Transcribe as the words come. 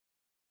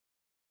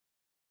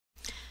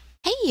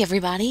Hey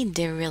everybody,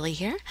 Dirili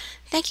here.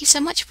 Thank you so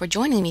much for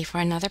joining me for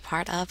another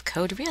part of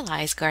Code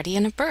Realize,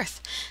 Guardian of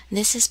Birth.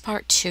 This is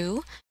part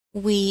 2.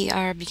 We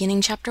are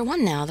beginning chapter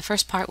 1 now. The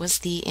first part was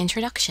the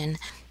introduction.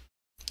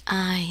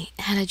 I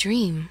had a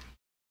dream.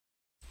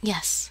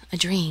 Yes, a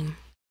dream.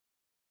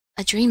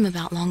 A dream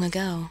about long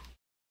ago.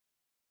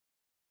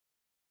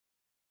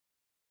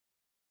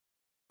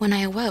 When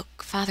I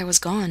awoke, Father was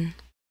gone.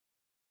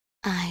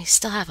 I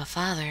still have a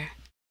father.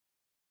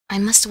 I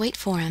must wait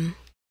for him.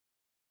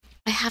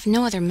 I have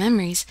no other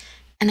memories,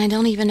 and I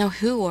don't even know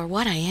who or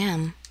what I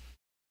am.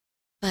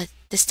 But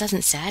this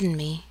doesn't sadden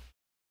me.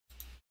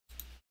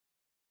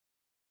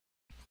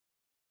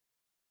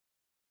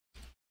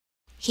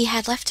 He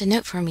had left a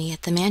note for me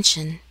at the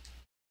mansion.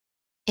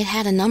 It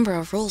had a number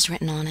of rules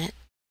written on it.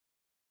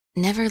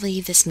 Never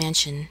leave this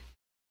mansion.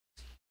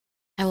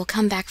 I will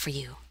come back for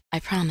you,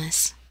 I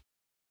promise.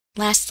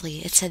 Lastly,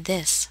 it said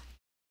this: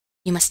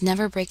 you must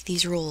never break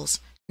these rules,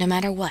 no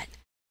matter what.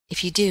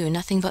 If you do,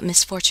 nothing but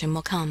misfortune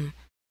will come,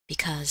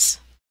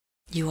 because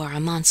you are a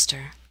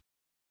monster.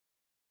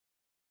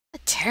 A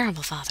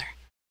terrible father.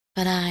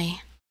 But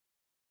I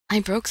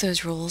broke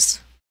those rules.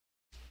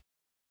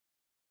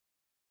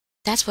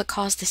 That's what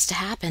caused this to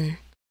happen.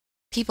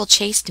 People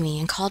chased me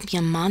and called me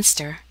a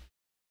monster.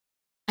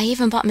 I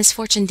even brought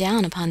misfortune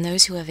down upon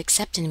those who have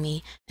accepted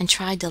me and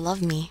tried to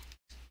love me.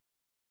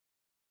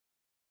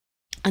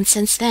 And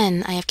since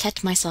then, I have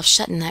kept myself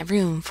shut in that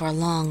room for a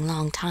long,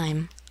 long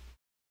time.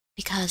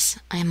 Because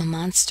I am a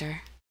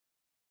monster.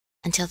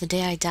 Until the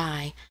day I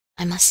die,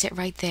 I must sit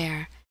right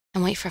there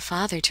and wait for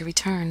Father to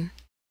return.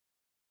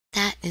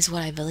 That is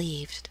what I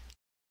believed.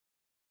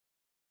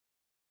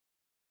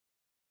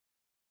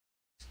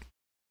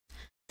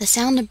 The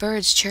sound of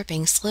birds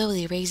chirping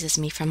slowly raises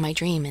me from my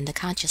dream into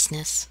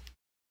consciousness.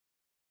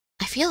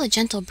 I feel a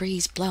gentle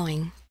breeze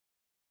blowing.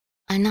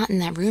 I'm not in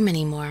that room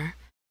anymore,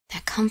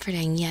 that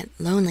comforting yet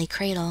lonely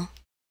cradle.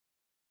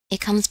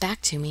 It comes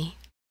back to me.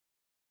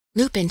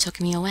 Lupin took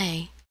me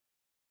away.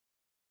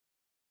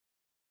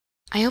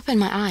 I open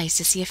my eyes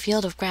to see a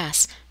field of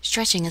grass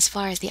stretching as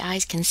far as the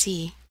eyes can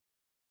see.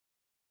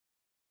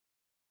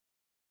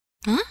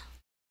 Huh?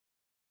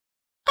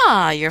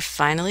 Ah, you're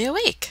finally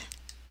awake.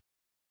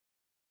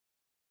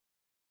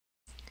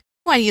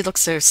 Why do you look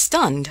so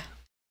stunned?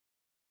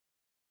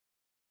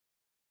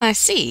 I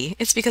see.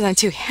 It's because I'm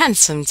too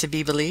handsome to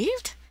be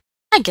believed.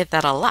 I get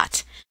that a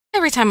lot.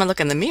 Every time I look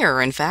in the mirror,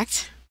 in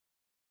fact.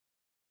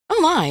 Oh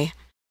my!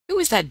 Who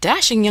is that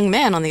dashing young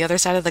man on the other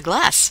side of the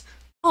glass?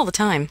 All the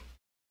time.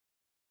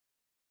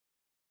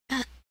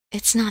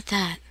 It's not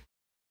that.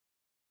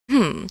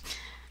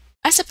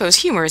 I suppose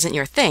humor isn't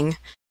your thing.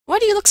 Why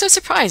do you look so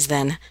surprised,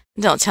 then?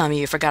 Don't tell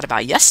me you forgot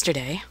about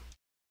yesterday.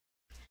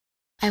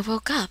 I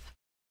woke up,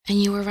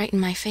 and you were right in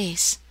my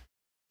face.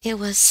 It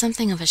was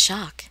something of a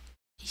shock.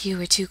 You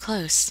were too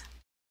close.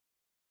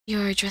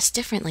 You're dressed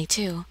differently,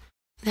 too.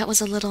 That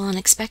was a little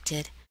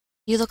unexpected.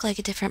 You look like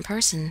a different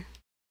person.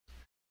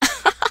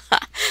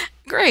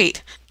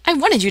 Great! I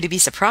wanted you to be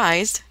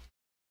surprised.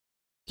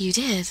 You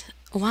did?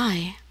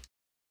 Why?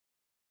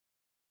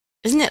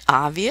 Isn't it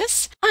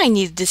obvious? I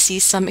needed to see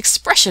some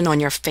expression on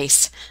your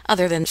face,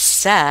 other than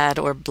sad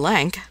or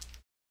blank.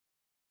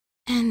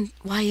 And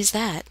why is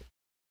that?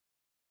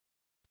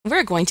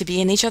 We're going to be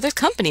in each other's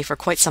company for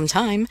quite some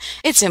time.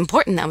 It's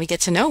important that we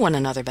get to know one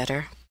another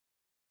better.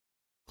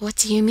 What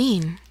do you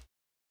mean?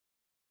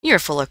 You're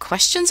full of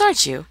questions,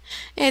 aren't you?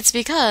 It's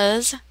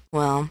because,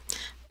 well,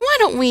 why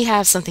don't we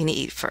have something to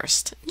eat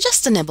first?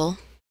 Just a nibble.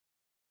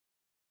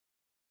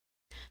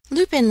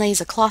 Lupin lays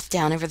a cloth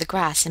down over the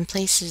grass and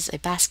places a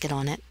basket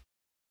on it.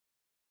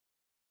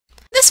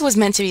 This was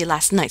meant to be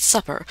last night's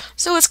supper,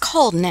 so it's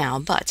cold now,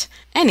 but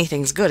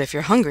anything's good if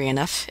you're hungry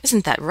enough,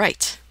 isn't that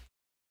right?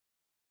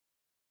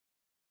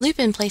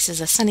 Lupin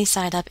places a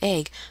sunny-side-up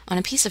egg on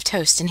a piece of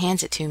toast and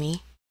hands it to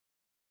me.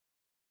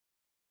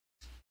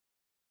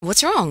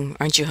 What's wrong?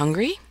 Aren't you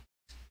hungry?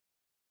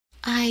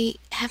 I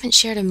haven't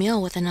shared a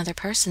meal with another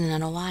person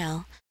in a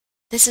while.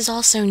 This is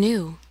all so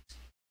new.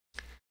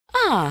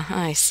 Ah,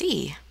 I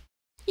see.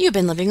 You've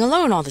been living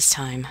alone all this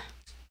time.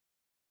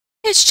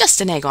 It's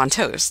just an egg on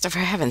toast, for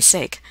heaven's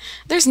sake.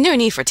 There's no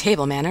need for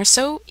table manners,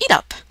 so eat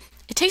up.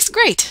 It tastes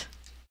great.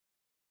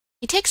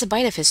 He takes a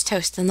bite of his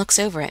toast and looks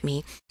over at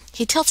me.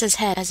 He tilts his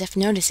head as if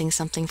noticing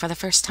something for the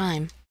first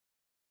time.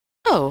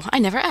 Oh, I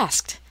never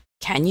asked.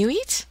 Can you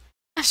eat?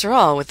 After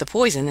all, with the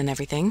poison and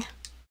everything.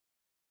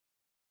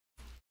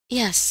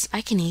 Yes,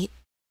 I can eat.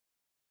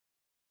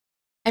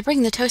 I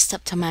bring the toast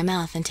up to my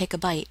mouth and take a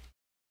bite.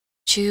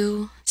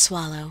 Chew,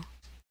 swallow.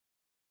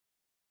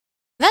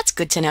 That's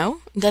good to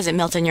know. Does it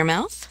melt in your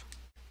mouth?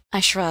 I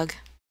shrug.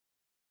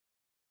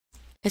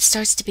 It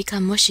starts to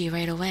become mushy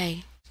right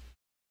away.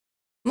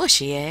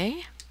 Mushy,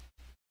 eh?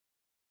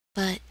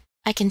 But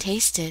I can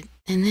taste it,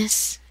 and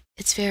it's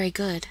very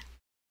good.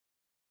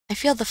 I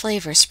feel the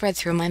flavor spread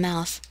through my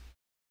mouth.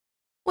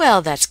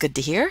 Well, that's good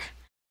to hear.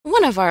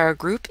 One of our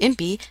group,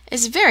 Impy,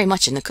 is very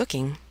much into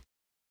cooking.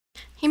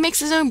 He makes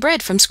his own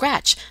bread from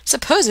scratch.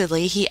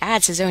 Supposedly, he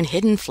adds his own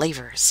hidden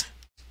flavors.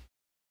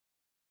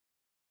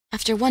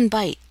 After one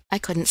bite, I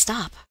couldn't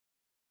stop.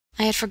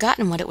 I had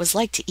forgotten what it was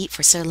like to eat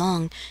for so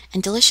long,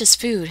 and delicious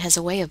food has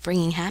a way of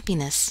bringing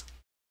happiness.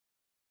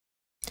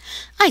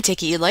 I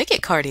take it you like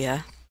it,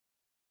 Cardia.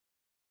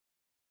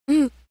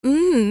 Mm,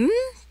 mm,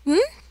 mm?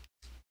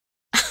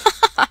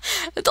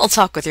 Don't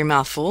talk with your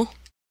mouth full.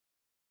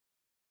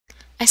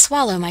 I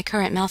swallow my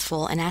current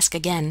mouthful and ask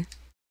again.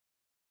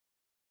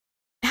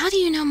 How do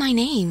you know my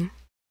name?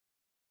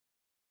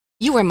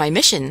 You are my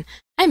mission.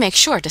 I make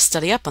sure to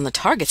study up on the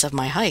targets of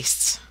my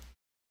heists.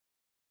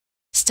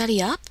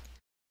 Study up?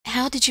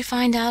 How did you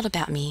find out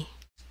about me?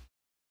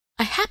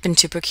 I happened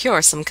to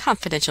procure some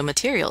confidential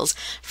materials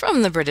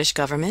from the British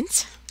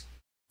government.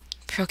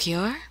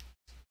 Procure?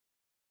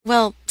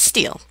 Well,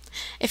 steal,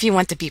 if you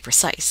want to be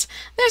precise.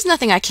 There's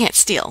nothing I can't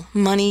steal.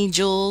 Money,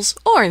 jewels,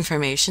 or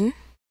information.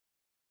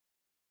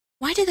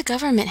 Why did the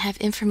government have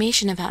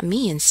information about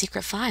me in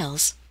secret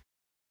files?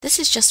 This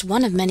is just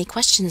one of many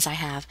questions I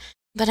have,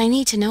 but I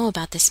need to know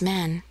about this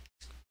man.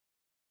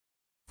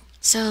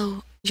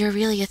 So, you're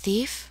really a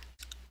thief?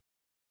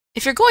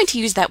 If you're going to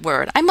use that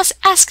word, I must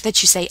ask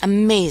that you say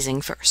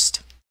amazing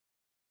first.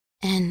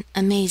 An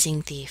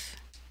amazing thief.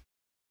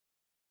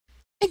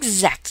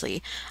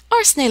 Exactly.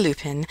 Arsène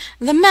Lupin,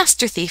 the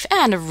master thief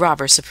and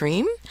robber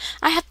supreme.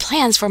 I have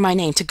plans for my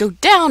name to go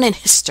down in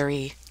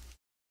history.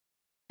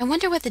 I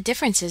wonder what the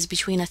difference is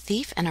between a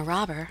thief and a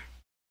robber.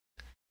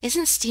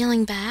 Isn't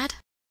stealing bad?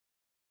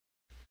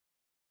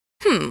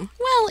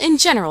 Well, in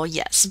general,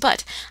 yes,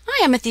 but I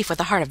am a thief with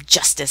a heart of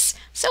justice,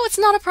 so it's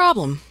not a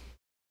problem.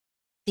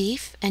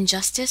 Thief and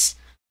justice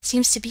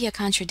seems to be a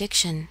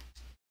contradiction.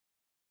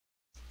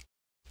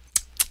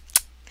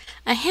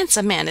 A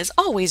handsome man is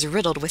always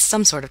riddled with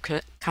some sort of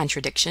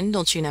contradiction,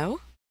 don't you know?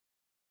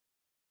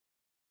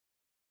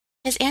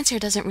 His answer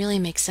doesn't really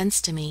make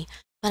sense to me,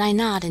 but I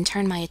nod and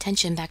turn my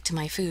attention back to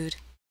my food.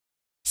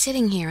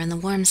 Sitting here in the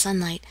warm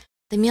sunlight,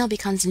 the meal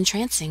becomes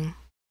entrancing.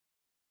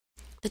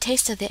 The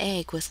taste of the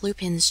egg with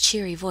Lupin's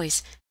cheery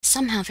voice is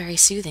somehow very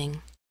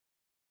soothing.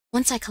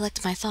 Once I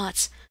collect my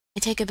thoughts, I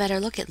take a better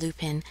look at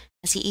Lupin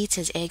as he eats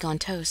his egg on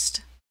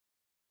toast.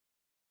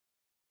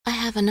 I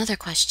have another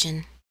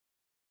question.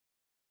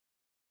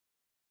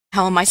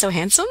 How am I so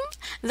handsome?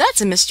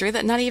 That's a mystery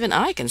that not even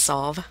I can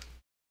solve.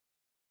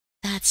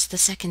 That's the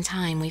second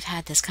time we've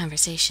had this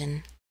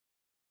conversation.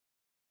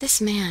 This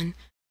man,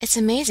 it's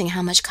amazing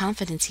how much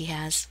confidence he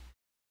has.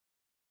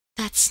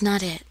 That's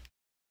not it.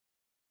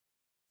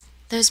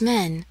 Those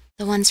men,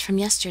 the ones from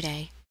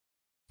yesterday,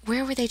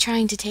 where were they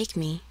trying to take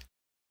me?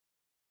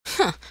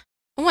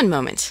 One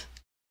moment.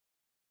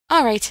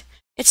 All right,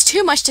 it's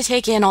too much to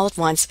take in all at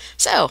once,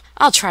 so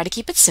I'll try to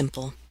keep it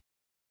simple.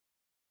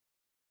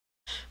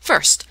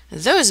 First,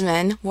 those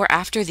men were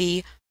after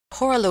the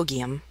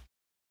horologium.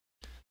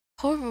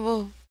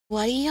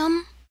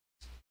 Horologium?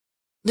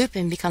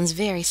 Lupin becomes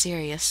very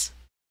serious.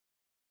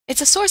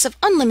 It's a source of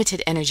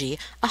unlimited energy,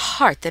 a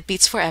heart that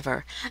beats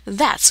forever.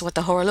 That's what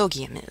the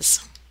horologium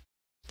is.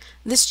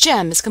 This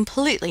gem is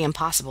completely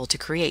impossible to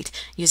create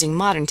using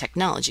modern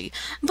technology,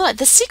 but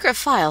the secret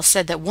file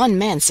said that one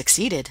man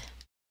succeeded.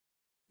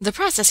 The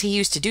process he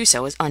used to do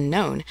so is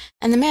unknown,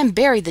 and the man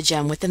buried the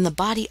gem within the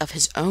body of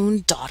his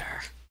own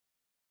daughter.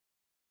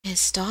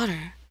 His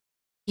daughter?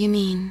 You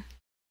mean...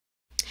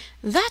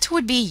 That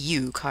would be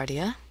you,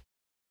 Cardia.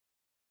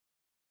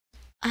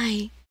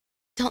 I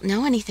don't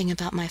know anything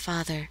about my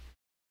father.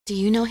 Do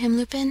you know him,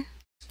 Lupin?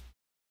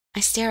 I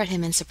stare at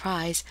him in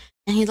surprise,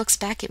 and he looks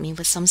back at me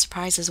with some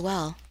surprise as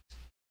well.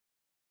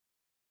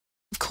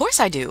 Of course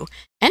I do.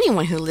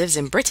 Anyone who lives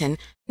in Britain,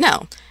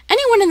 no,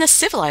 anyone in the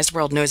civilized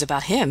world knows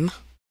about him.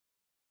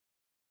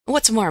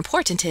 What's more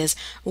important is,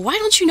 why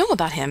don't you know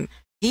about him?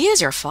 He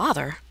is your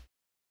father.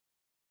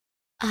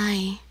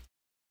 I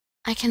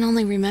can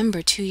only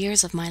remember 2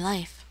 years of my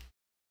life.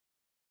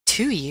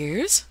 2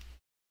 years?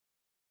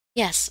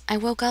 Yes, I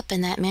woke up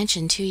in that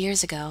mansion 2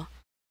 years ago.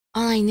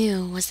 All I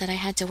knew was that I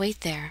had to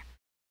wait there.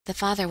 The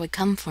father would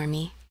come for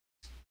me.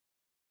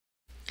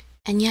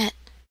 And yet,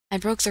 I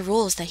broke the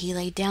rules that he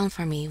laid down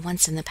for me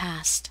once in the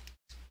past.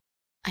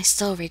 I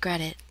still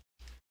regret it.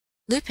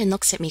 Lupin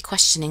looks at me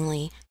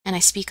questioningly, and I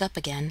speak up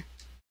again.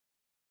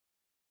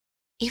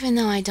 Even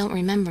though I don't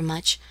remember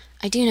much,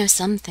 I do know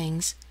some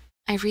things.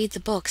 I read the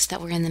books that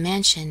were in the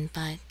mansion,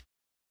 but...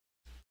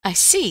 I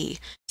see.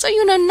 So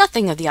you know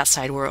nothing of the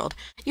outside world.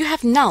 You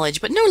have knowledge,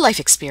 but no life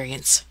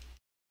experience.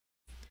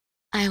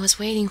 I was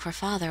waiting for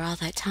Father all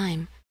that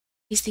time.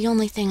 He's the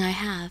only thing I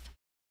have.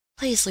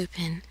 Please,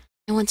 Lupin,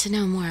 I want to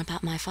know more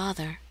about my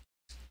father.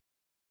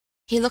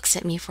 He looks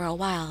at me for a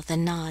while,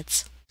 then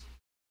nods.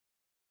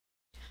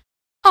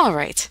 All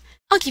right.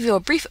 I'll give you a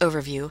brief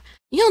overview.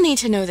 You'll need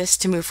to know this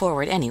to move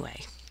forward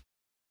anyway.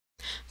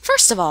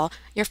 First of all,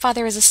 your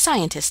father is a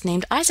scientist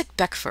named Isaac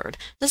Beckford.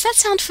 Does that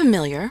sound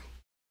familiar?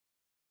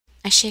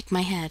 I shake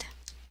my head.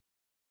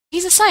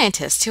 He's a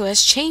scientist who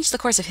has changed the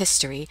course of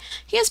history.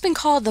 He has been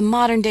called the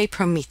modern-day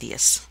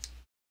Prometheus.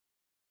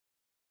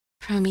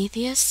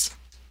 Prometheus?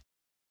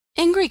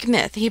 In Greek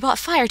myth, he brought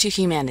fire to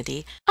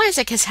humanity.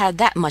 Isaac has had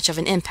that much of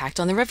an impact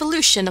on the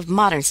revolution of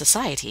modern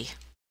society.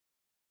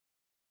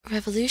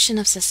 Revolution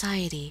of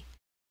Society.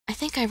 I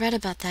think I read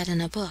about that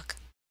in a book.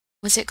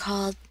 Was it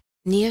called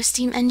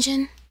Neosteam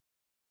Engine?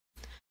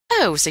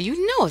 Oh, so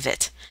you know of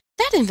it.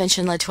 That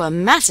invention led to a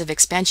massive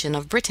expansion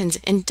of Britain's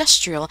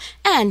industrial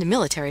and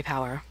military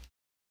power.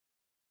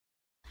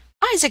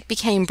 Isaac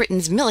became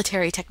Britain's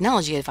military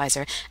technology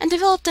advisor and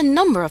developed a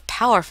number of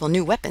powerful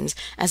new weapons,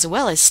 as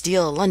well as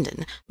Steel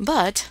London,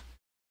 but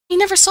he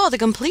never saw the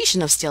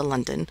completion of Steel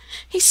London.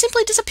 He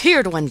simply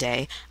disappeared one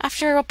day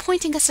after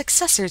appointing a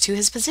successor to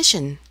his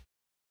position.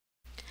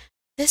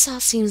 This all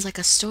seems like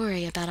a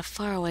story about a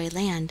faraway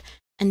land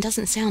and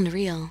doesn't sound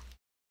real.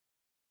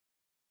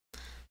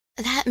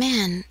 That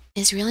man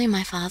is really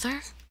my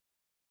father?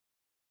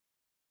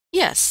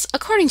 Yes,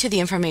 according to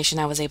the information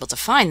I was able to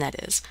find,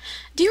 that is.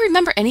 Do you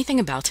remember anything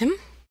about him?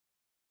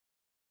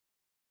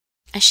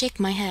 I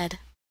shake my head.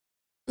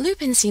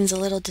 Lupin seems a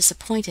little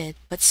disappointed,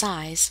 but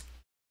sighs.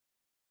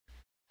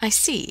 I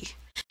see.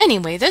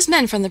 Anyway, those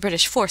men from the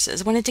British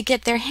forces wanted to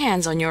get their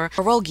hands on your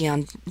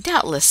Orogion,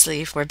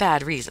 doubtlessly for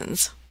bad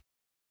reasons.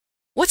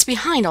 What's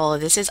behind all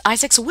of this is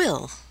Isaac's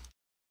will.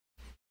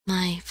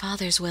 My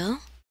father's will?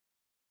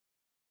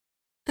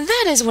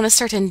 That is when a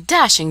certain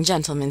dashing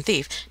gentleman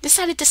thief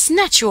decided to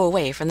snatch you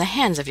away from the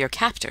hands of your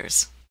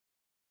captors.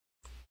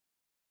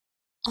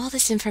 All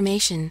this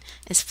information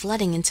is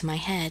flooding into my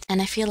head,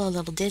 and I feel a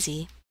little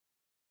dizzy.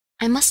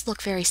 I must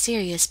look very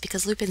serious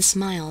because Lupin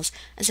smiles,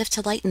 as if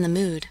to lighten the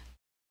mood.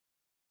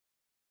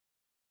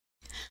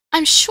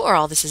 I'm sure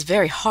all this is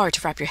very hard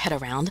to wrap your head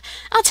around.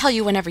 I'll tell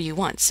you whenever you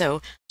want,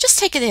 so just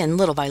take it in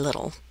little by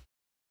little.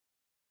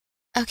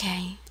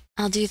 Okay,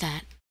 I'll do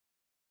that.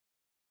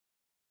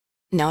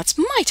 Now it's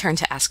my turn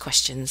to ask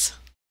questions.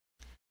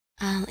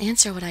 I'll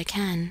answer what I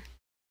can.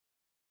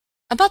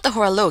 About the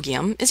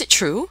horologium, is it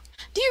true?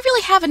 Do you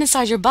really have it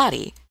inside your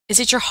body? Is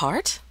it your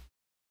heart?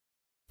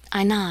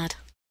 I nod.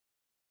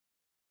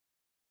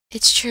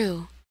 It's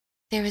true.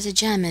 There is a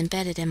gem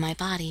embedded in my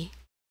body.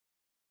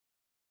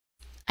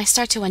 I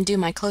start to undo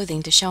my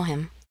clothing to show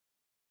him.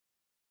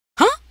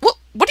 Huh? What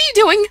are you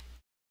doing?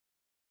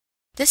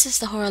 This is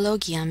the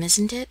horologium,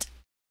 isn't it?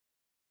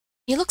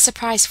 He looks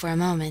surprised for a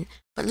moment,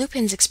 but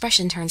Lupin's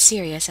expression turns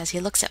serious as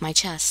he looks at my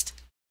chest.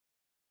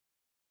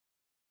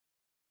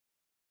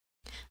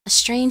 A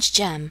strange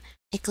gem,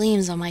 it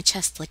gleams on my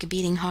chest like a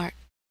beating heart.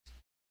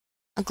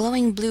 A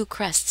glowing blue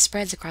crest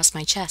spreads across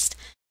my chest,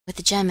 with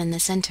the gem in the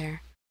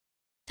center.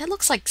 That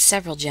looks like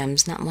several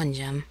gems, not one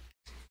gem.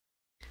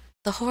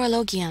 The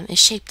horologium is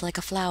shaped like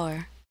a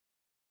flower.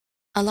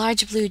 A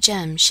large blue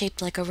gem,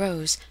 shaped like a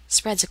rose,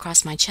 spreads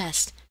across my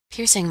chest,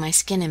 piercing my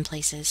skin in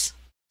places.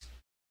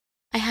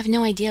 I have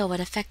no idea what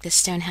effect this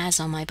stone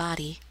has on my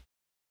body,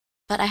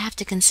 but I have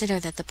to consider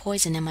that the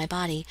poison in my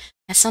body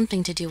has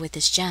something to do with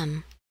this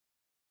gem.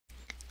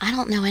 I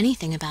don't know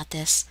anything about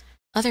this.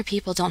 Other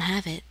people don't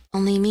have it,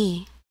 only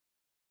me.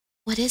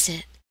 What is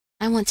it?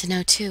 I want to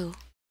know too.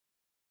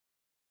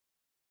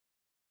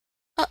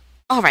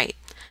 All right.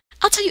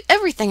 I'll tell you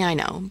everything I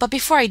know, but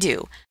before I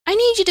do, I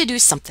need you to do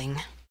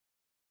something.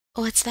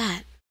 What's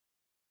that?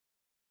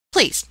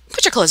 Please,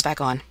 put your clothes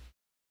back on.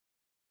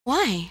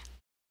 Why?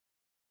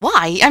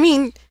 Why? I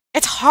mean,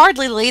 it's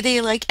hardly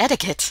ladylike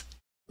etiquette.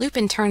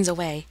 Lupin turns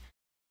away.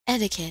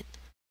 Etiquette.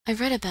 I've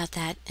read about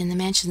that in the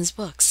mansion's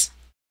books.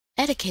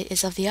 Etiquette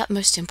is of the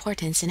utmost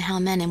importance in how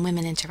men and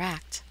women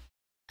interact.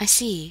 I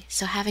see,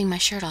 so having my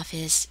shirt off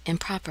is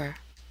improper.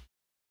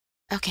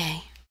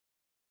 Okay.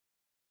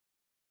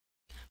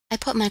 I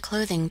put my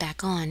clothing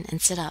back on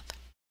and sit up.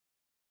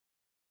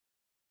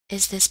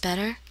 Is this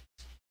better?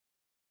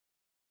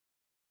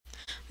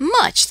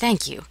 Much,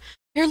 thank you.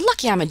 You're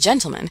lucky I'm a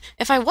gentleman.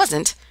 If I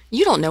wasn't,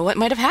 you don't know what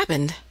might have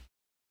happened.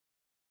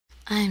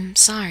 I'm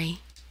sorry.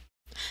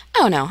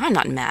 Oh no, I'm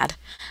not mad.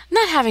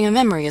 Not having a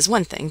memory is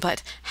one thing,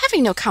 but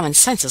having no common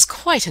sense is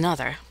quite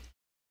another.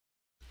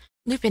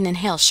 Lupin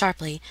inhales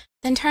sharply,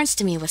 then turns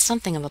to me with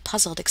something of a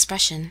puzzled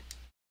expression.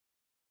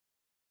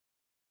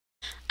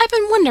 I've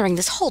been wondering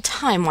this whole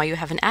time why you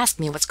haven't asked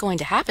me what's going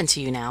to happen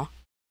to you now.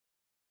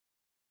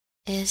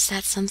 Is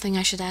that something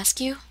I should ask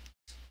you?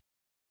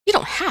 You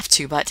don't have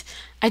to, but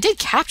I did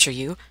capture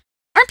you.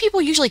 Aren't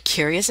people usually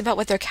curious about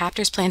what their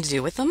captors plan to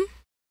do with them?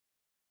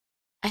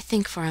 I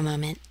think for a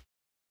moment.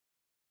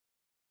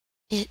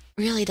 It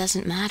really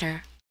doesn't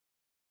matter.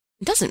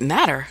 It doesn't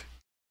matter?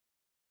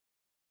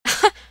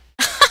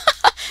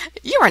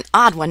 You're an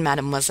odd one,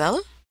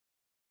 mademoiselle.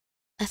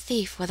 A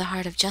thief with a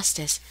heart of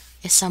justice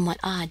is somewhat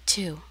odd,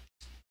 too.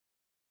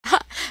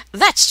 Ha,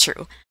 that's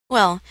true.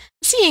 Well,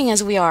 seeing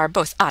as we are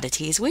both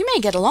oddities, we may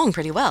get along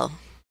pretty well.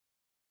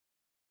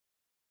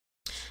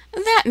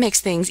 That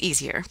makes things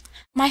easier.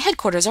 My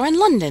headquarters are in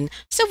London,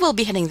 so we'll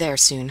be heading there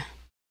soon.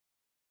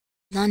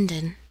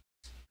 London?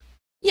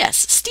 Yes,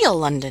 Steel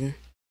London.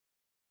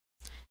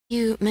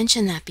 You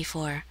mentioned that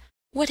before.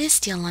 What is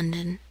Steel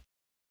London?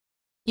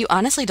 You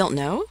honestly don't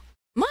know?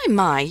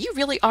 My, you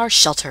really are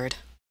sheltered.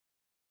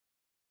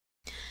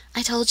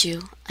 I told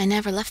you, I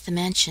never left the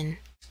mansion.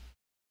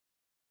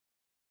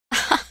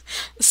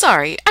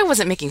 Sorry, I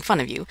wasn't making fun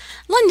of you.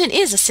 London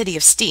is a city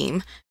of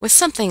steam, with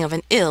something of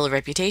an ill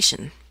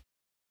reputation.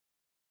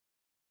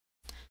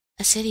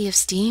 A city of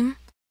steam?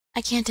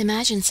 I can't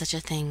imagine such a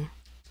thing.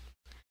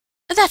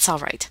 That's all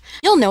right.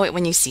 You'll know it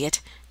when you see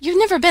it. You've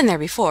never been there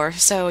before,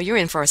 so you're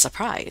in for a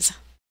surprise.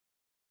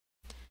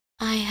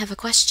 I have a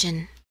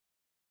question.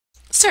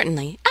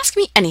 Certainly. Ask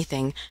me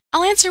anything.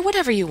 I'll answer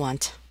whatever you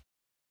want.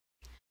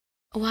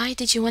 Why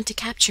did you want to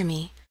capture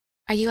me?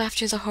 Are you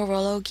after the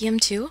horologium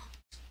too?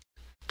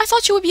 I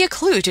thought you would be a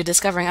clue to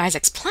discovering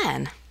Isaac's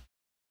plan.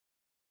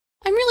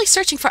 I'm really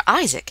searching for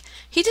Isaac.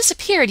 He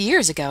disappeared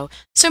years ago,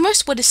 so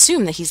most would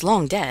assume that he's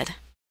long dead.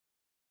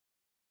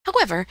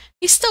 However,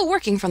 he's still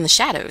working from the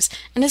shadows,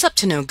 and is up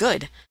to no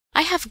good.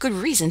 I have good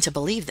reason to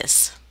believe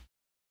this.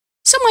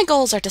 So my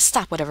goals are to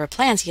stop whatever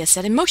plans he has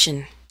set in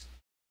motion.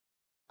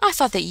 I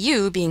thought that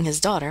you, being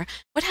his daughter,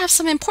 would have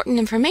some important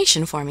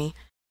information for me.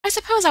 I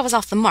suppose I was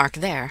off the mark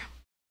there.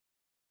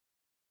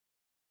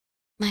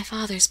 My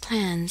father's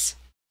plans.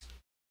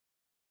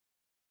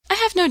 I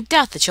have no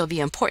doubt that you'll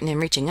be important in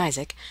reaching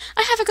Isaac.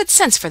 I have a good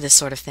sense for this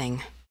sort of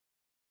thing.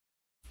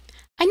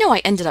 I know I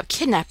ended up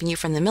kidnapping you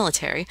from the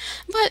military,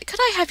 but could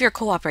I have your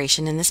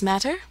cooperation in this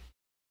matter?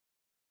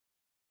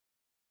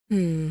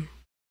 I'm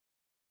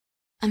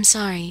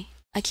sorry.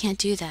 I can't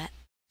do that.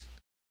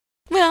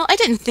 Well, I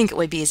didn't think it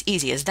would be as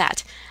easy as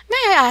that.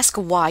 May I ask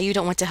why you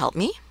don't want to help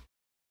me?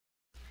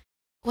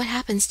 What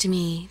happens to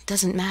me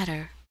doesn't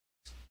matter.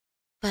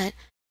 But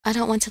I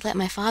don't want to let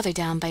my father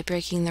down by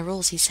breaking the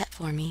rules he set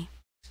for me.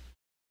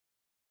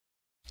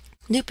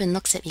 Lupin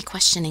looks at me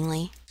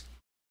questioningly.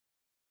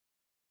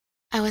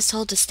 I was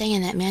told to stay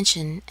in that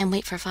mansion and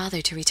wait for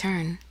father to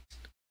return.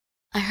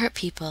 I hurt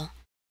people.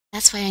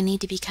 That's why I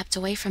need to be kept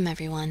away from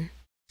everyone.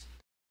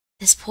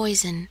 This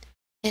poison,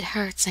 it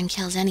hurts and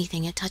kills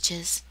anything it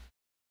touches.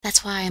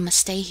 That's why I must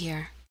stay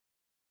here.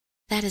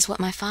 That is what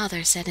my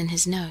father said in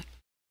his note.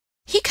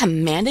 He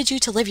commanded you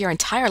to live your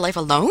entire life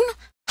alone?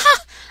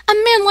 Ha! A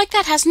man like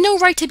that has no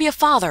right to be a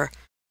father.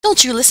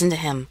 Don't you listen to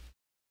him.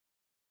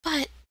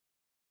 But...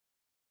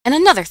 And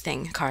another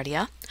thing,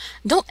 Cardia.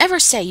 Don't ever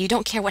say you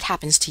don't care what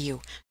happens to you.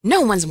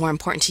 No one's more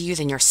important to you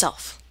than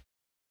yourself.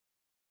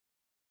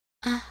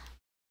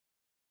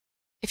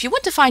 If you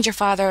want to find your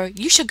father,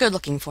 you should go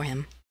looking for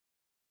him.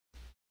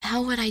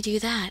 How would I do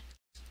that?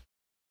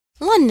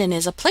 London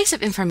is a place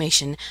of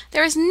information.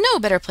 There is no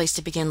better place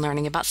to begin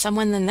learning about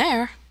someone than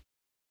there.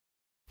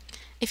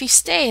 If you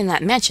stay in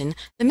that mansion,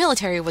 the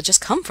military will just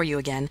come for you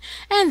again,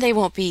 and they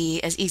won't be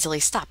as easily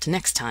stopped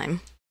next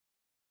time.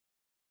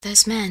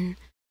 Those men,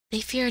 they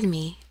feared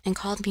me and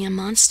called me a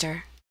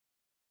monster.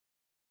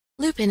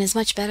 Lupin is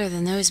much better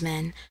than those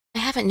men. I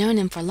haven't known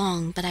him for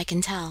long, but I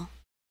can tell.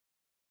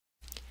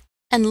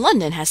 And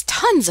London has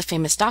tons of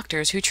famous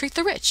doctors who treat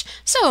the rich,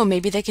 so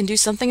maybe they can do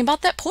something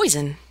about that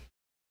poison.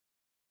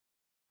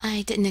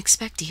 I didn't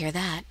expect to hear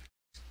that.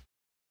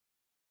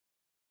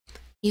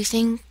 You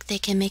think they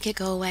can make it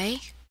go away?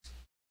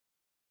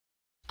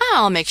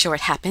 I'll make sure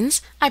it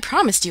happens. I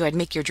promised you I'd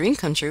make your dream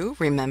come true,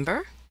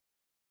 remember?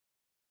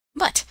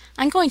 But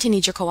I'm going to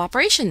need your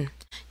cooperation.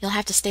 You'll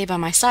have to stay by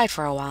my side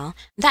for a while.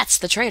 That's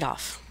the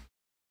trade-off.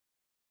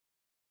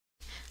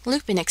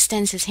 Lupin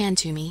extends his hand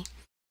to me.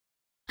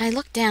 I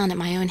look down at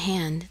my own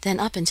hand, then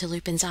up into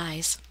Lupin's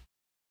eyes.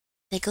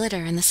 They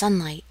glitter in the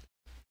sunlight.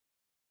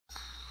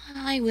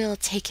 I will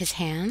take his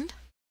hand.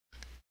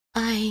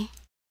 I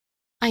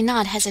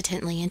nod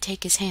hesitantly and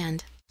take his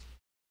hand.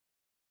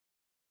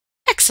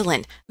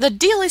 Excellent! The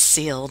deal is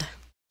sealed.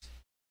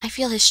 I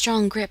feel his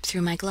strong grip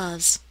through my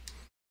gloves.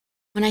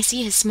 When I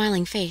see his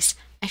smiling face,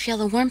 I feel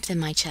the warmth in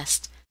my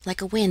chest,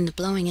 like a wind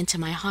blowing into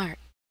my heart.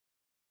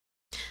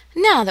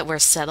 Now that we're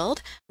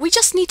settled, we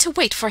just need to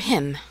wait for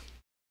him.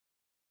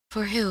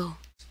 For who?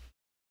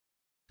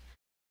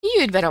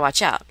 You'd better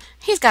watch out.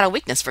 He's got a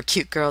weakness for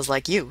cute girls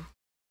like you.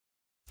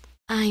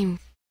 I'm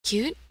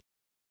cute?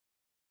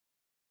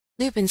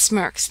 Lupin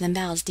smirks, then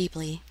bows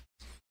deeply.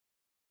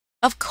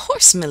 Of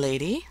course,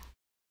 milady.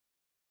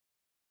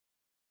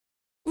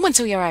 Once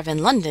we arrive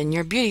in London,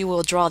 your beauty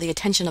will draw the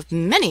attention of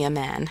many a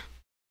man.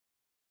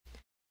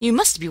 You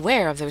must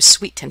beware of those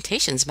sweet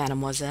temptations,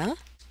 mademoiselle.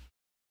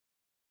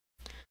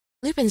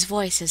 Lupin's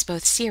voice is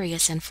both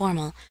serious and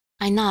formal.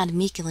 I nod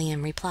meekly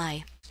in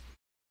reply.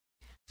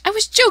 I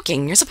was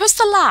joking. You're supposed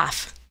to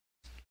laugh.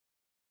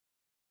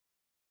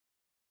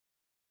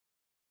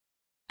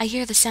 I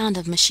hear the sound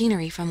of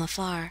machinery from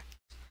afar.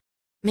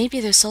 Maybe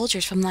those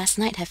soldiers from last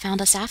night have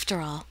found us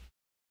after all.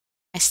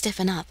 I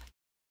stiffen up.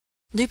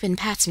 Lupin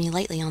pats me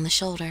lightly on the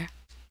shoulder.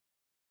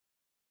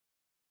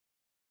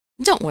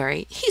 Don't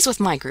worry, he's with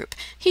my group.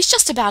 He's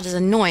just about as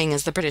annoying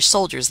as the British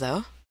soldiers,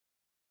 though.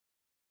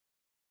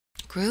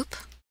 Group?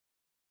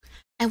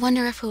 I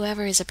wonder if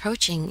whoever is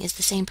approaching is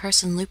the same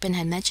person Lupin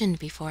had mentioned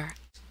before.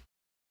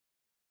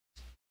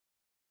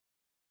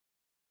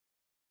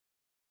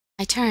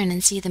 I turn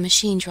and see the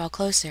machine draw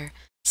closer,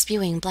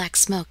 spewing black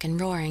smoke and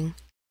roaring.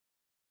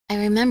 I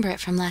remember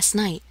it from last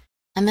night,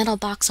 a metal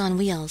box on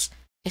wheels,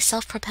 a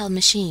self-propelled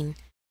machine.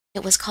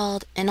 It was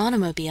called an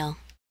automobile.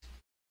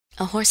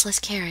 A horseless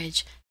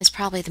carriage is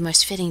probably the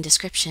most fitting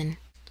description.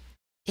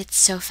 It's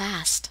so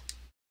fast.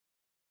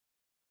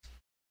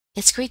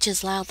 It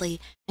screeches loudly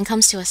and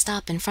comes to a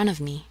stop in front of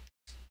me.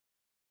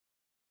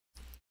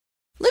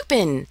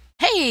 Lupin!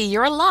 Hey,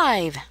 you're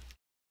alive!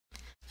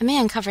 A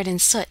man covered in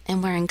soot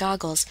and wearing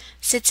goggles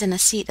sits in a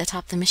seat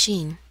atop the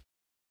machine.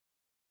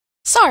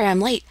 Sorry I'm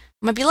late.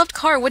 My beloved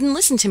car wouldn't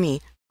listen to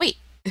me. Wait,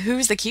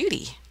 who's the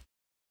cutie?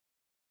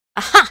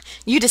 Aha!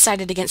 You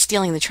decided against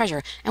stealing the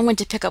treasure and went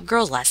to pick up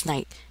girls last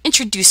night.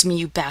 Introduce me,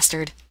 you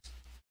bastard.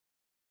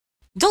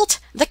 Dolt,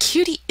 the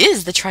cutie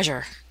is the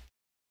treasure.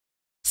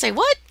 Say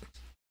what?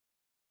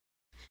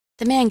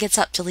 The man gets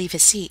up to leave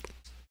his seat.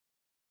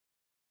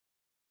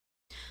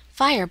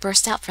 Fire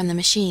bursts out from the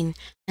machine,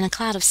 and a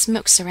cloud of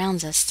smoke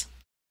surrounds us.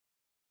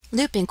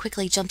 Lupin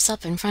quickly jumps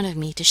up in front of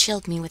me to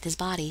shield me with his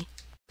body.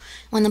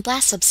 When the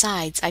blast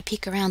subsides, I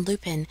peek around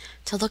Lupin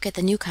to look at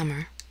the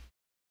newcomer.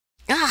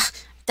 Ah!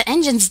 The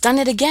engine's done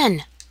it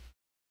again!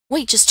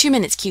 Wait just 2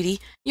 minutes, cutie.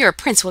 Your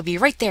prince will be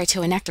right there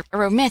to enact a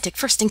romantic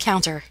first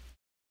encounter.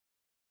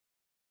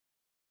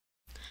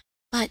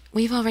 But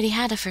we've already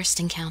had a first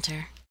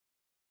encounter.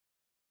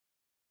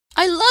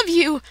 I love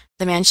you!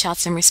 The man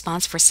shouts in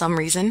response for some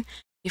reason,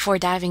 before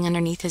diving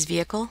underneath his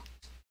vehicle.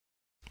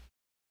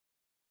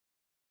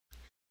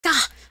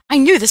 Gah! I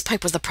knew this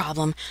pipe was the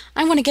problem.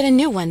 I want to get a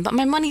new one, but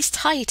my money's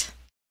tight.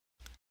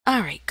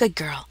 All right, good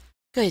girl.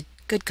 Good.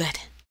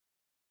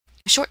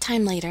 A short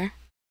time later,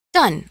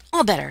 done.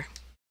 All better.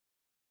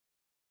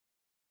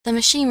 The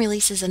machine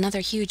releases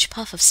another huge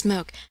puff of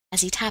smoke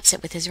as he taps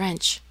it with his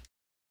wrench.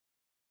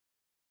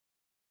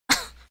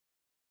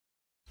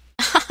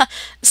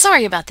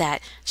 Sorry about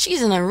that.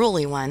 She's an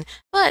unruly one,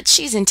 but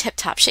she's in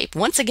tip-top shape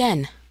once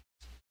again.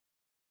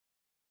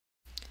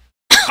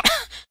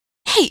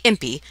 Hey,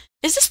 Impy,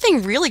 is this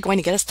thing really going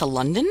to get us to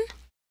London?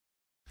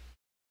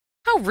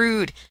 How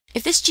rude.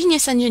 If this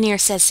genius engineer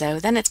says so,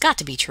 then it's got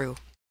to be true.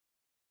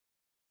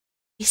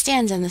 He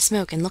stands in the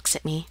smoke and looks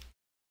at me.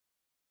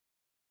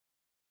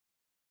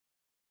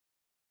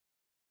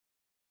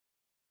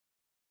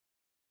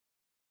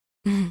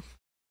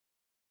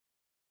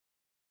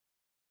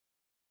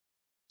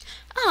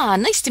 Ah,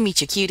 nice to meet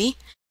you, cutie.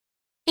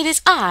 It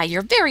is I,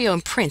 your very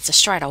own prince,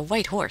 astride a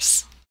white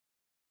horse.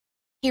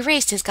 He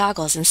raised his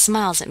goggles and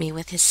smiles at me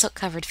with his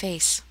soot-covered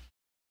face.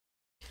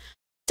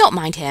 Don't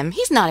mind him.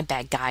 He's not a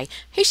bad guy.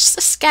 He's just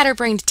a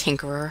scatterbrained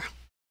tinkerer.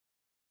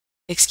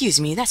 Excuse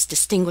me, that's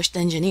distinguished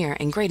engineer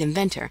and great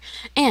inventor,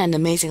 and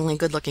amazingly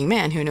good-looking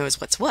man who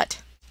knows what's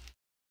what.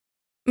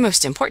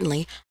 Most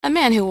importantly, a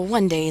man who will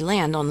one day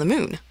land on the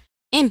moon.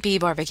 Impy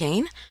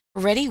Barbicane,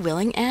 ready,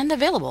 willing, and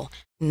available.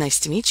 Nice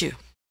to meet you.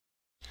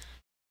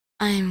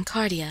 I'm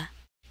Cardia.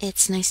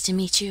 It's nice to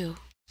meet you.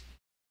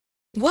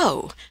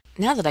 Whoa!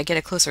 Now that I get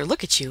a closer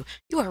look at you,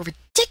 you are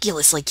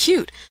ridiculously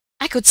cute.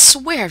 I could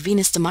swear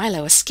Venus de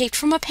Milo escaped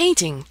from a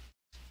painting.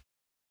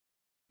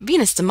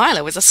 Venus de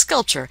Milo is a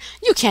sculpture.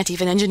 You can't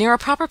even engineer a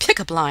proper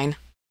pickup line.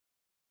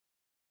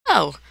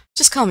 Oh,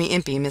 just call me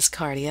Impy, Miss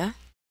Cardia.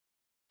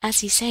 As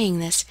he's saying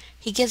this,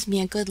 he gives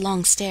me a good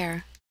long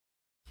stare.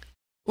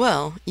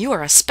 Well, you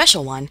are a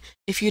special one.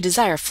 If you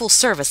desire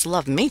full-service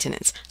love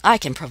maintenance, I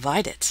can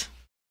provide it.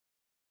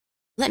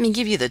 Let me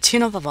give you the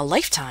tune-up of a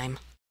lifetime.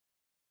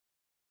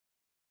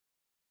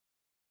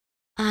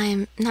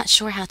 I'm not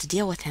sure how to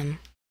deal with him.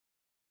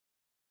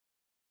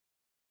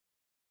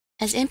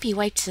 As Impy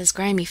wipes his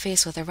grimy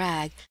face with a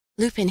rag,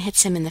 Lupin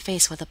hits him in the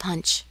face with a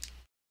punch.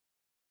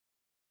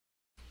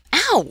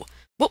 Ow!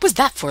 What was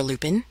that for,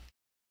 Lupin?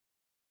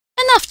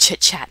 Enough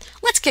chit-chat.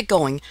 Let's get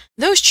going.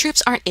 Those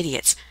troops aren't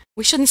idiots.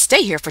 We shouldn't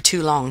stay here for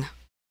too long.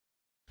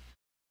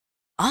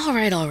 All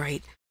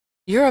right.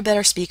 You're a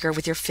better speaker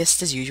with your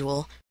fists as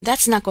usual.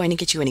 That's not going to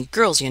get you any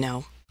girls, you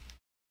know.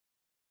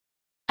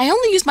 I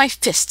only use my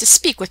fists to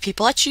speak with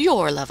people at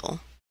your level.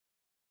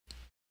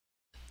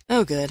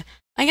 Oh, good.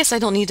 I guess I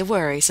don't need to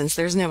worry since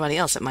there's nobody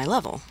else at my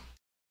level.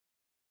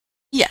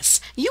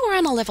 Yes, you are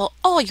on a level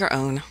all your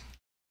own.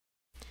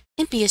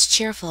 Impy is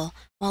cheerful,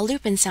 while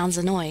Lupin sounds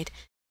annoyed.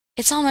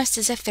 It's almost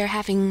as if they're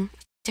having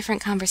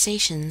different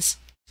conversations.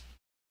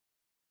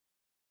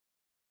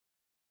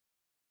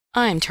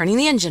 I'm turning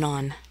the engine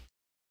on.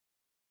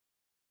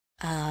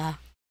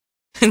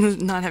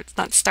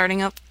 Not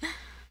starting up.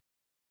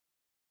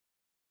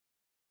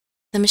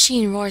 The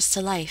machine roars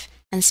to life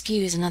and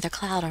spews another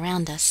cloud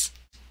around us.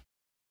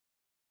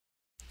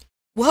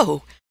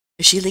 Whoa!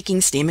 Is she leaking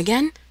steam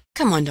again?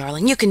 Come on,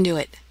 darling, you can do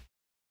it.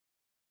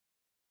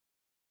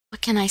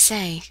 What can I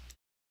say?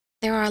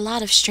 There are a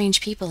lot of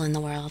strange people in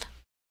the world.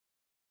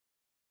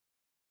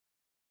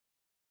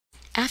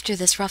 After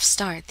this rough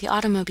start, the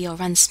automobile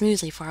runs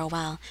smoothly for a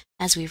while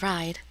as we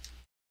ride.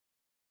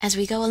 As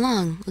we go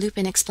along,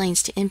 Lupin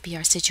explains to Impy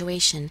our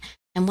situation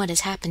and what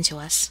has happened to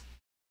us.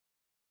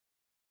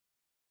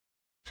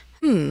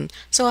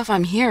 So if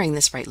I'm hearing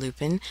this right,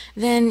 Lupin,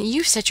 then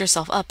you set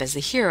yourself up as the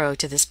hero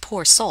to this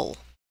poor soul.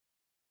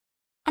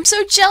 I'm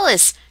so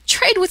jealous!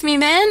 Trade with me,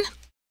 man!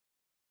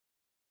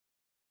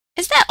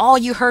 Is that all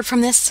you heard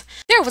from this?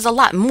 There was a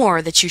lot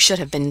more that you should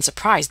have been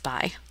surprised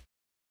by.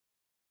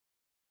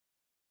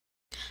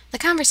 The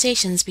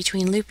conversations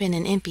between Lupin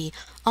and Impy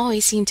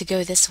always seem to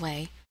go this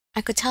way.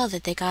 I could tell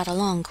that they got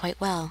along quite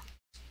well.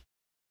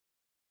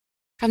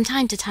 From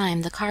time to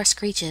time, the car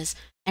screeches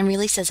and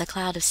releases a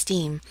cloud of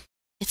steam.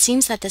 It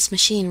seems that this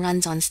machine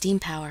runs on steam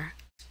power.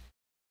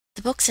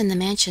 The books in the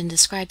mansion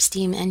describe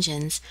steam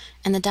engines,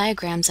 and the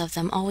diagrams of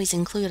them always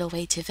include a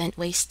way to vent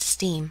waste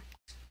steam.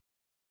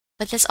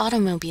 But this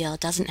automobile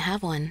doesn't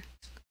have one.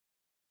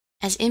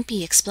 As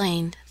Impy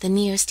explained, the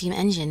Neo-steam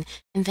engine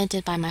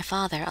invented by my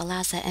father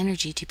allows that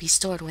energy to be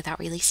stored without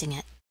releasing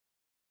it.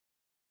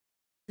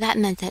 That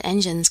meant that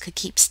engines could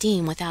keep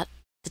steam without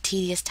the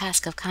tedious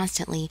task of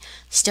constantly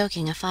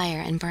stoking a fire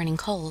and burning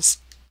coals.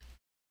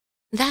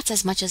 That's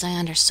as much as I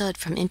understood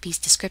from Impy's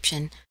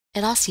description.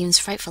 It all seems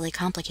frightfully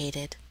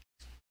complicated.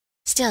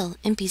 Still,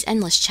 Impy's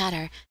endless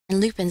chatter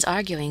and Lupin's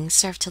arguing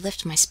served to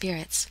lift my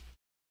spirits.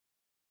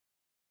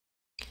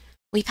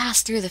 We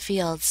pass through the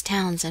fields,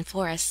 towns, and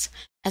forests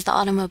as the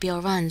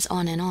automobile runs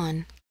on and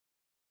on.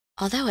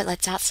 Although it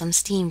lets out some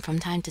steam from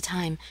time to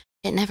time,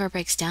 it never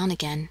breaks down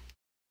again.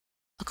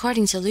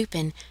 According to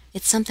Lupin,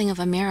 it's something of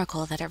a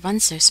miracle that it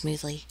runs so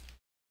smoothly.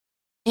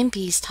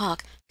 Impy's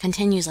talk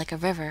continues like a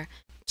river,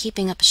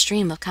 keeping up a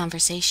stream of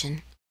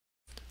conversation.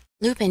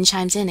 Lupin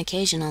chimes in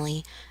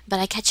occasionally, but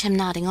I catch him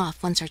nodding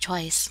off once or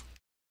twice.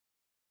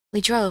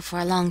 We drove for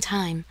a long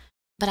time,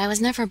 but I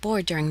was never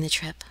bored during the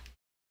trip.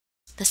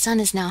 The sun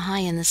is now high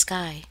in the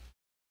sky.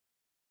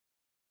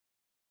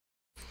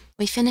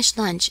 We finished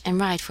lunch and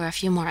ride for a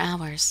few more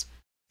hours.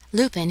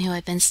 Lupin, who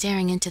had been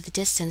staring into the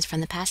distance from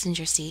the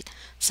passenger seat,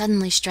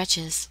 suddenly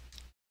stretches.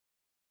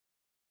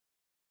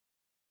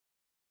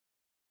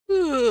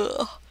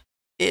 Ugh,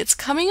 it's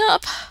coming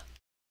up.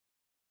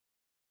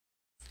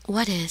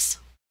 What is?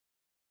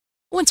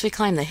 Once we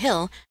climb the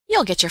hill,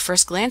 you'll get your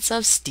first glance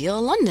of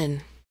Steel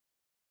London.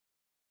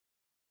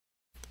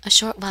 A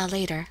short while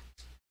later,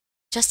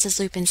 just as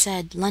Lupin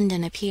said,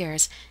 London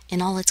appears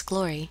in all its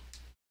glory.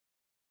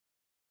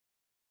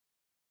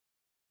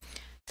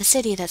 The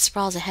city that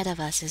sprawls ahead of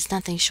us is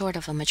nothing short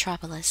of a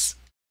metropolis.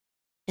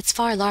 It's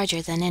far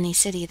larger than any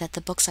city that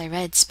the books I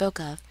read spoke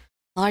of,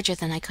 larger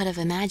than I could have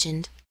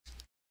imagined.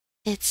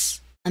 It's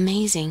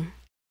amazing.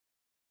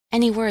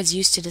 Any words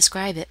used to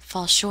describe it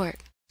fall short.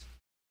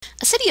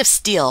 A city of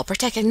steel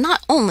protected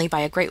not only by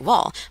a great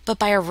wall, but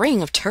by a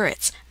ring of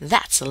turrets.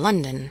 That's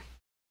London.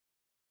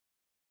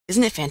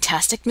 Isn't it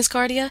fantastic, Miss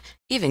Cardia?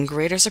 Even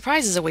greater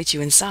surprises await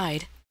you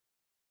inside.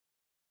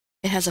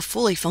 It has a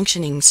fully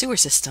functioning sewer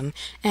system,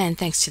 and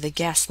thanks to the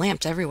gas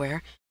lamps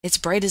everywhere, it's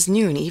bright as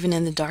noon even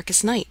in the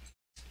darkest night.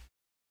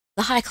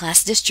 The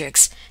high-class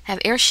districts have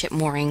airship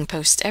mooring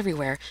posts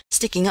everywhere,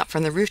 sticking up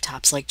from the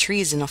rooftops like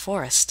trees in a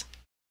forest.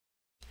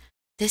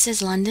 This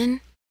is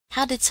London?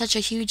 How did such a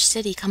huge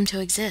city come to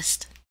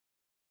exist?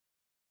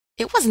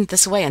 It wasn't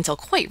this way until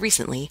quite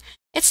recently.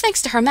 It's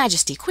thanks to Her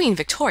Majesty Queen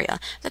Victoria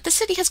that the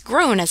city has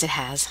grown as it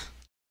has.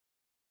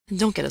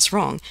 Don't get us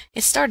wrong,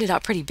 it started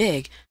out pretty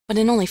big, but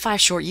in only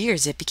 5 short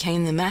years it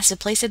became the massive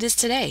place it is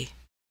today.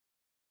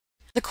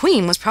 The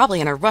Queen was probably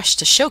in a rush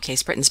to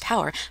showcase Britain's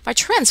power by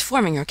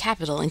transforming her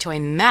capital into a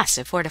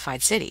massive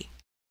fortified city.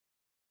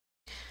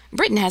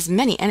 Britain has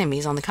many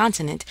enemies on the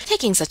continent.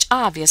 Taking such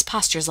obvious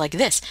postures like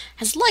this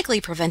has likely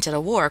prevented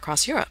a war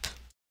across Europe.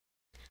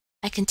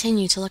 I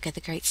continue to look at the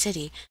great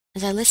city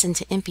as I listen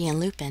to Impy and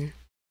Lupin.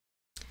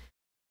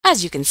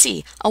 As you can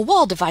see, a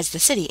wall divides the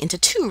city into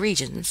 2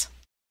 regions.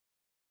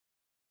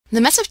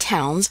 The mess of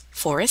towns,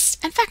 forests,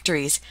 and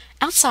factories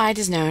outside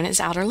is known as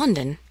Outer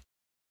London.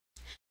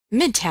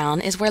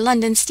 Midtown is where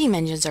London's steam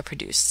engines are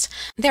produced.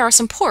 There are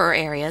some poorer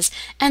areas,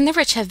 and the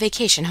rich have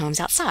vacation homes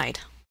outside.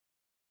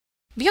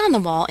 Beyond the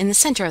wall in the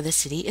center of the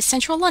city is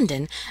Central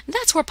London.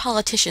 That's where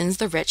politicians,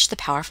 the rich, the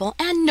powerful,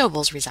 and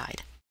nobles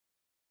reside.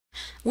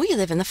 We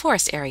live in the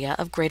forest area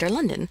of Greater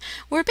London.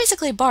 We're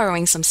basically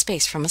borrowing some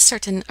space from a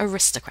certain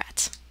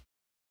aristocrat.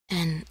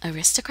 An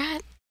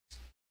aristocrat?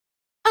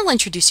 I'll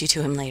introduce you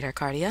to him later,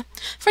 Cardia.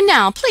 For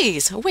now,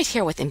 please, wait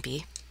here with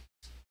Impy.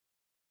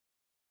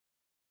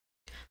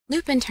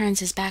 Lupin turns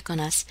his back on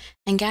us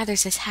and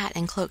gathers his hat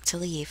and cloak to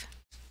leave.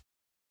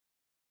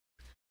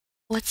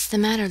 What's the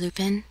matter,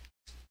 Lupin?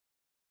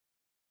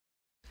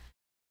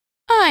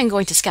 I'm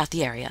going to scout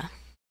the area.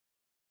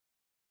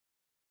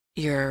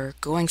 You're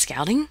going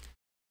scouting?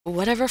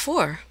 Whatever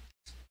for?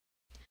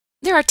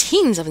 There are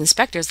teams of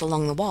inspectors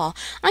along the wall.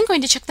 I'm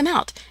going to check them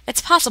out.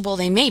 It's possible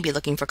they may be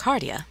looking for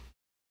Cardia.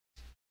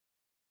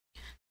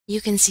 You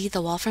can see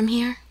the wall from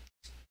here?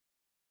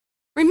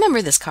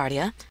 Remember this,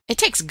 Cardia. It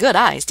takes good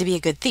eyes to be a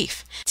good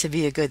thief. To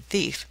be a good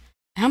thief.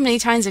 How many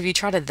times have you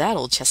trotted that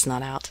old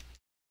chestnut out?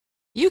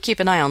 You keep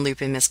an eye on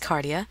Lupin, Miss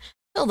Cardia.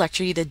 He'll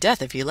lecture you to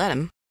death if you let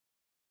him.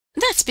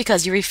 That's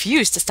because you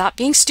refuse to stop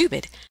being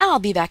stupid. I'll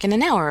be back in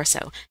an hour or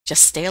so.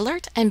 Just stay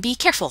alert and be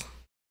careful.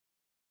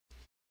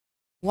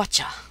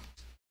 Watcha.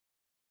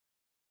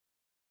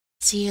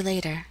 See you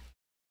later.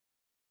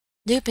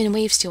 Lupin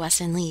waves to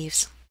us and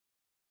leaves.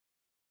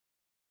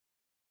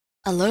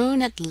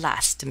 Alone at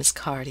last, Miss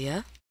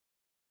Cardia.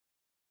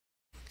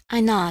 I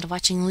nod,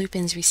 watching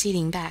Lupin's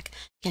receding back,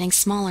 getting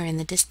smaller in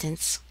the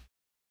distance.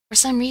 For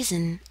some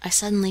reason, I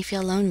suddenly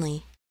feel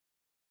lonely.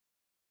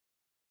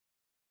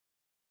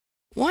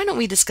 Why don't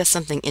we discuss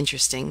something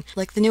interesting,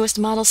 like the newest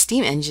model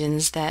steam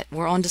engines that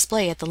were on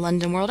display at the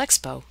London World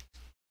Expo?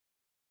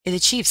 It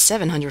achieves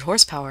 700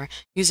 horsepower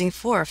using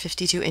four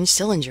 52-inch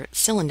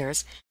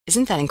cylinders.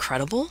 Isn't that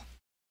incredible?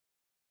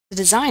 The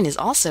design is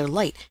also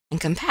light and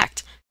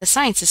compact. The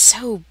science is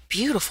so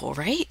beautiful,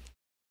 right?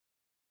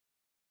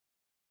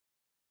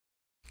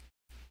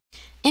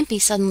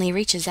 Impy suddenly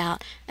reaches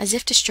out, as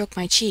if to stroke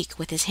my cheek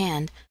with his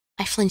hand.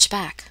 I flinch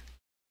back.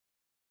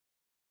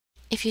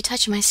 If you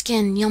touch my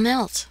skin, you'll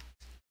melt.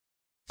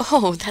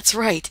 Oh, that's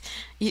right.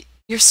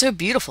 You're so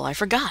beautiful, I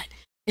forgot.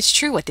 It's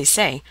true what they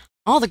say.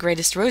 All the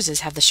greatest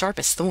roses have the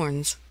sharpest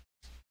thorns.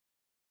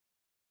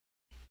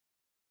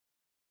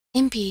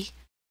 Impy,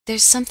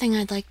 there's something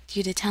I'd like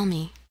you to tell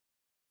me.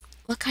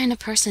 What kind of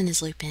person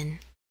is Lupin?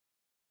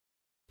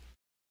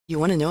 You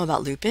want to know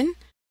about Lupin?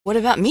 What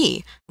about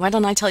me? Why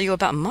don't I tell you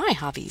about my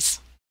hobbies?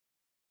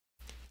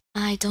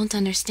 I don't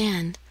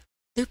understand.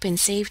 Lupin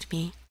saved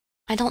me.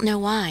 I don't know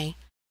why.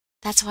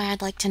 That's why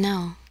I'd like to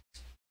know.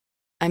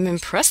 I'm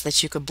impressed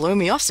that you could blow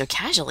me off so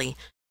casually.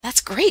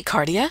 That's great,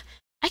 Cardia.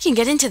 I can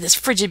get into this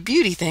frigid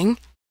beauty thing.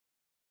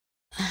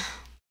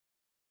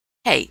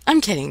 Hey,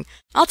 I'm kidding.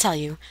 I'll tell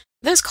you.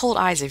 Those cold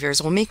eyes of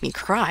yours will make me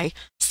cry.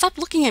 Stop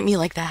looking at me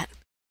like that.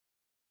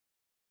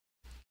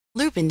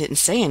 Lupin didn't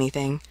say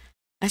anything.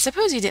 I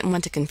suppose he didn't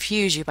want to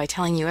confuse you by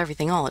telling you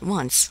everything all at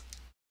once.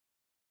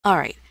 All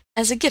right,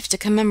 as a gift to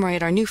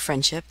commemorate our new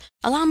friendship,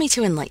 allow me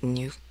to enlighten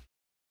you.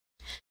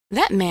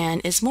 That man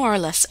is more or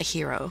less a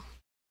hero.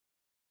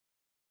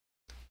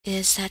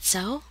 Is that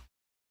so?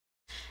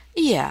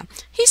 Yeah,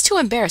 he's too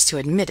embarrassed to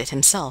admit it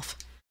himself.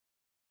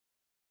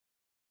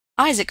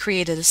 Isaac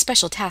created a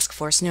special task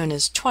force known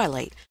as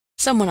Twilight.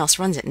 Someone else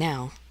runs it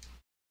now.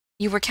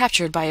 You were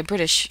captured by a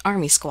British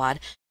Army squad,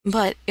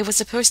 but it was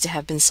supposed to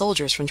have been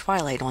soldiers from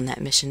Twilight on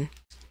that mission.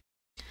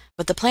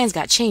 But the plans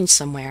got changed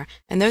somewhere,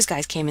 and those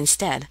guys came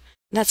instead.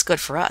 That's good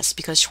for us,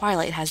 because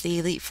Twilight has the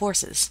elite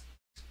forces.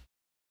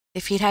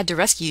 If he'd had to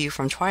rescue you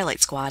from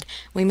Twilight Squad,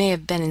 we may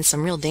have been in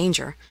some real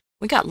danger.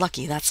 We got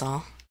lucky, that's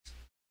all.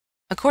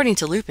 According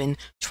to Lupin,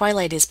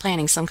 Twilight is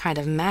planning some kind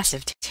of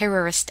massive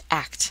terrorist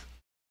act.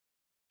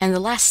 And the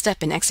last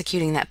step in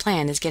executing that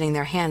plan is getting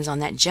their hands on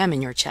that gem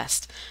in your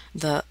chest.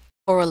 The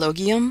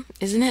Orologium,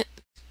 isn't it?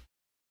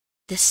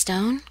 This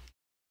stone?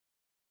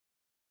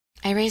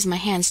 I raise my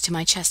hands to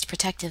my chest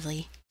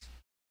protectively.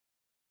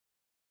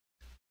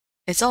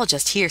 It's all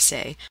just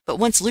hearsay, but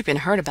once Lupin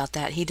heard about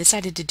that, he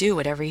decided to do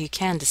whatever he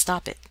can to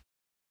stop it.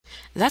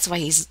 That's why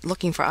he's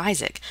looking for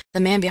Isaac, the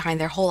man behind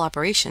their whole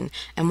operation,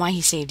 and why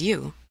he saved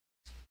you.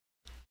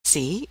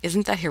 See,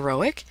 isn't that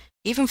heroic?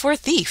 Even for a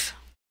thief.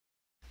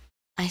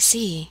 I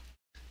see.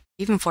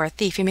 Even for a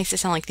thief, he makes it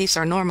sound like thieves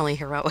are normally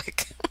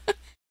heroic.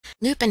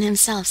 Lupin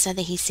himself said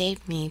that he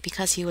saved me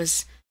because he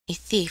was a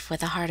thief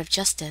with a heart of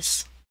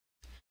justice.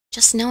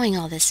 Just knowing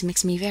all this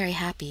makes me very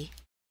happy.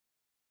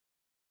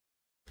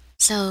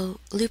 So,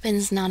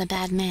 Lupin's not a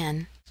bad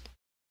man.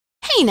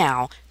 Hey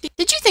now!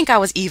 Did you think I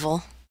was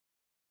evil?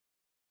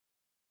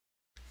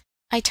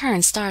 I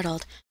turn,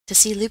 startled, to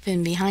see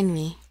Lupin behind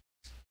me.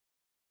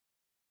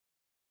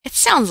 It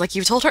sounds like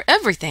you told her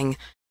everything.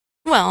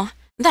 Well,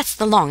 that's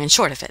the long and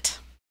short of it.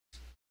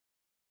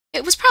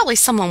 It was probably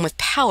someone with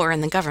power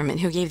in the government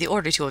who gave the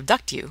order to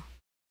abduct you.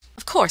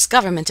 Of course,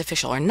 government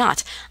official or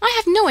not, I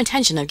have no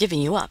intention of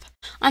giving you up.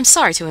 I'm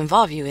sorry to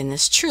involve you in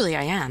this, truly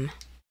I am.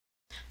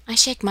 I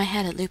shake my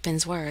head at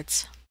Lupin's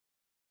words.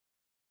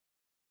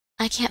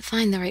 I can't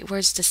find the right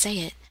words to say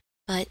it,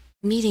 but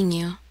meeting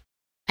you,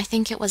 I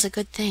think it was a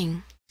good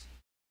thing.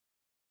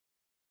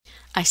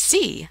 I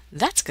see.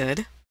 That's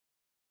good.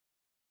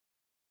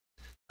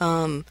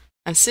 I'm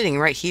sitting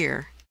right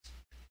here.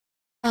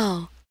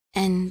 Oh,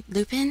 and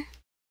Lupin?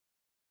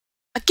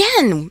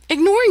 Again!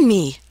 Ignoring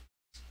me!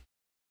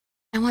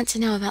 I want to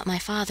know about my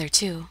father,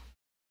 too.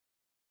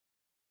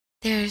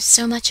 There's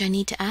so much I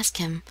need to ask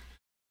him.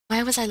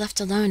 Why was I left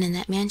alone in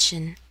that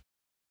mansion?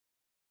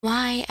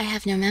 Why I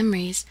have no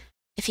memories,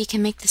 if he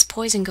can make this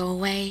poison go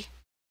away?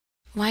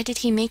 Why did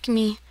he make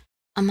me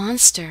a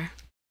monster?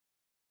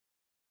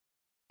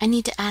 I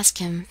need to ask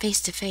him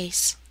face to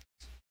face.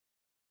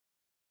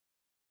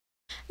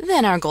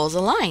 Then our goals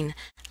align.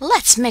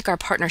 Let's make our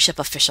partnership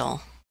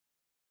official.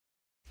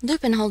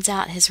 Lupin holds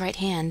out his right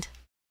hand.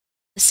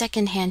 The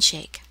second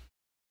handshake.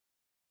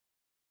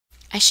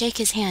 I shake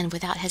his hand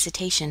without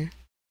hesitation.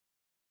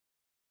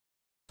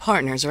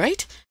 Partners,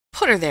 right?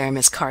 Put her there,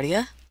 Miss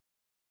Cardia.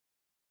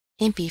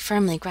 Impy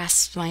firmly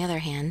grasps my other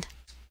hand.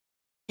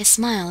 His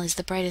smile is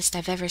the brightest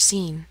I've ever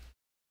seen.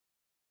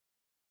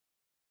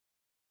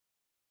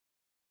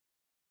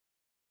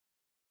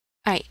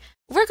 Alright,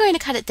 we're going to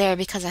cut it there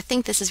because I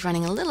think this is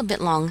running a little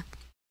bit long.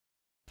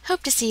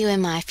 Hope to see you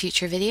in my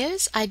future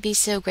videos. I'd be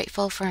so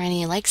grateful for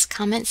any likes,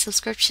 comments,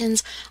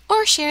 subscriptions,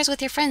 or shares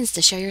with your friends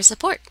to show your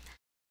support.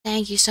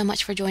 Thank you so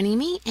much for joining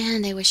me,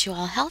 and I wish you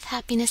all health,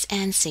 happiness,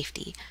 and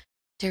safety.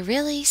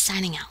 Dirili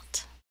signing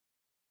out.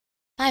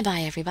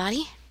 Bye-bye,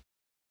 everybody.